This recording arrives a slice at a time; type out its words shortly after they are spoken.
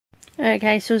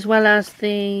Okay, so as well as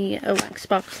the wax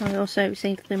box, I also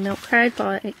received the Melt Crowd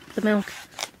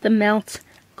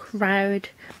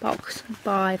box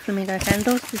by Flamingo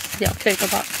Candles. This is the October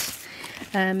box.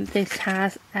 This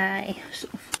has a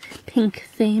sort of pink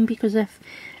theme because of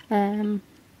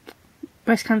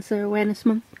Breast Cancer Awareness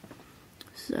Month.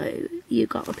 So you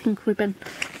got a pink ribbon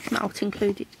melt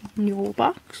included in your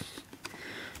box.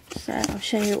 So I'll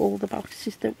show you all the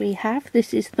boxes that we have.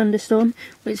 This is Thunderstorm,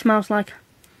 which smells like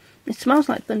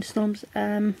thunderstorms.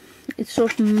 It's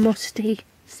sort of musky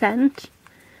scent,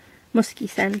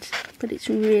 but it's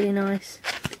really nice.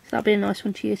 So that'll be a nice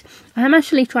one to use. I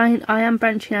am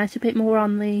branching out a bit more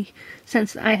on the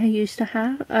scents that I used to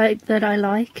have, that I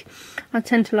like. I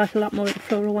tend to like a lot more of the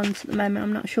floral ones at the moment.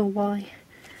 I'm not sure why.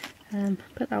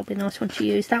 But that'll be a nice one to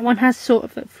use. That one has sort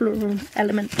of a floral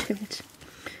element to it.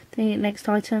 The next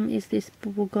item is this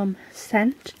bubblegum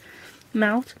scent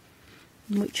melt,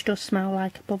 which does smell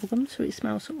like bubblegum, so it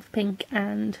smells sort of pink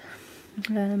and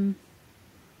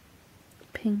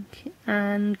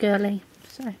girly.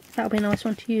 So that'll be a nice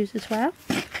one to use as well.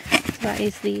 So that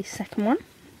is the second one.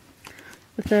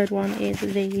 The third one is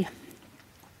the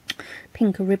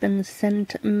Pink Ribbon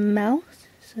scent melt.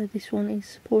 So this one is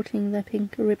supporting the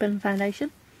Pink Ribbon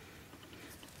foundation,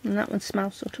 and that one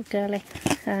smells sort of girly.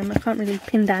 I can't really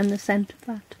pin down the scent of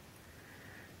that,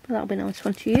 but that'll be a nice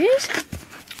one to use.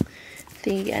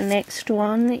 The next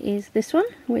one is this one,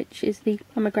 which is the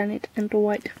Pomegranate and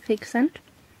White Fig scent,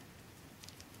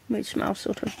 which smells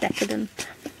sort of decadent.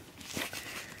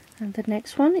 And the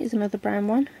next one is another brown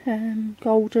one,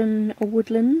 Golden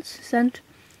Woodlands scent.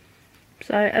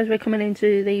 So as we're coming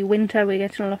into the winter, we're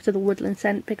getting a lot of the woodland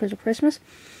scent because of Christmas.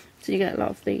 So you get a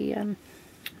lot of the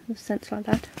scents like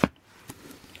that.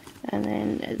 And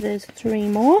then there's 3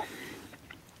 more,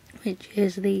 which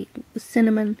is the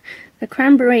cinnamon, the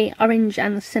cranberry, orange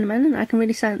and the cinnamon. And I can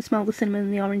really smell the cinnamon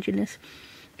and the orange in this.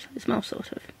 So it smells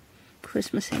sort of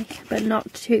Christmassy, but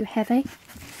not too heavy.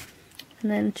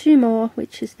 And then 2 more,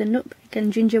 which is the nutmeg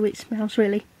and ginger, which smells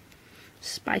really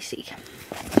spicy,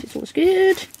 which is always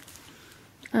good.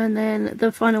 And then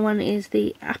the final one is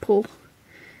the apple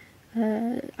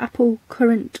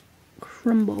currant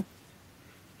crumble.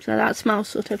 So that smells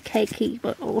sort of cakey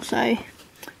but also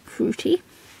fruity.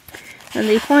 And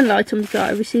the final items that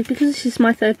I received, because this is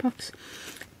my third box,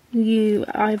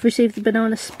 I've received the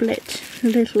banana split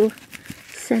little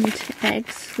scent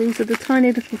eggs. These are the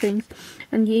tiny little things,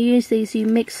 and you use these, you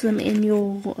mix them in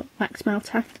your wax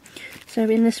melter. So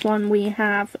in this one we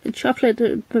have chocolate,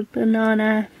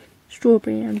 banana,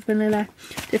 strawberry and vanilla,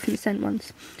 different scent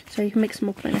ones. So you can mix them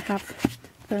up and have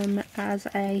them as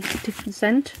a different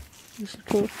scent. This is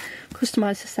called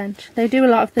customise the scent. They do a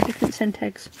lot of the different scent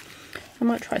eggs. I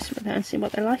might try some of them and see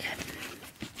what they're like.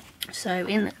 So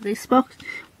in this box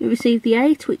we received the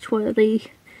 8, which were the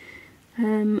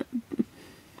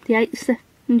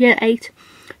 8.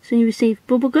 So you received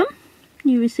bubblegum,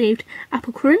 you received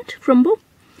apple currant crumble,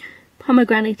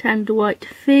 pomegranate and white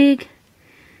fig,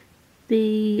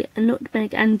 the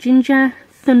nutmeg and ginger,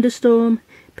 thunderstorm,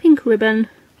 pink ribbon,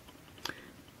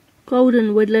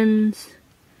 golden woodlands,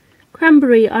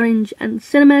 cranberry, orange and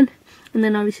cinnamon, and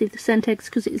then I received the scent eggs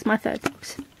because it is my third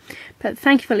box. But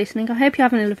thank you for listening. I hope you're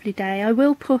having a lovely day. I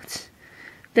will put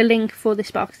the link for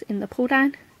this box in the pull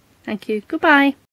down. Thank you. Goodbye.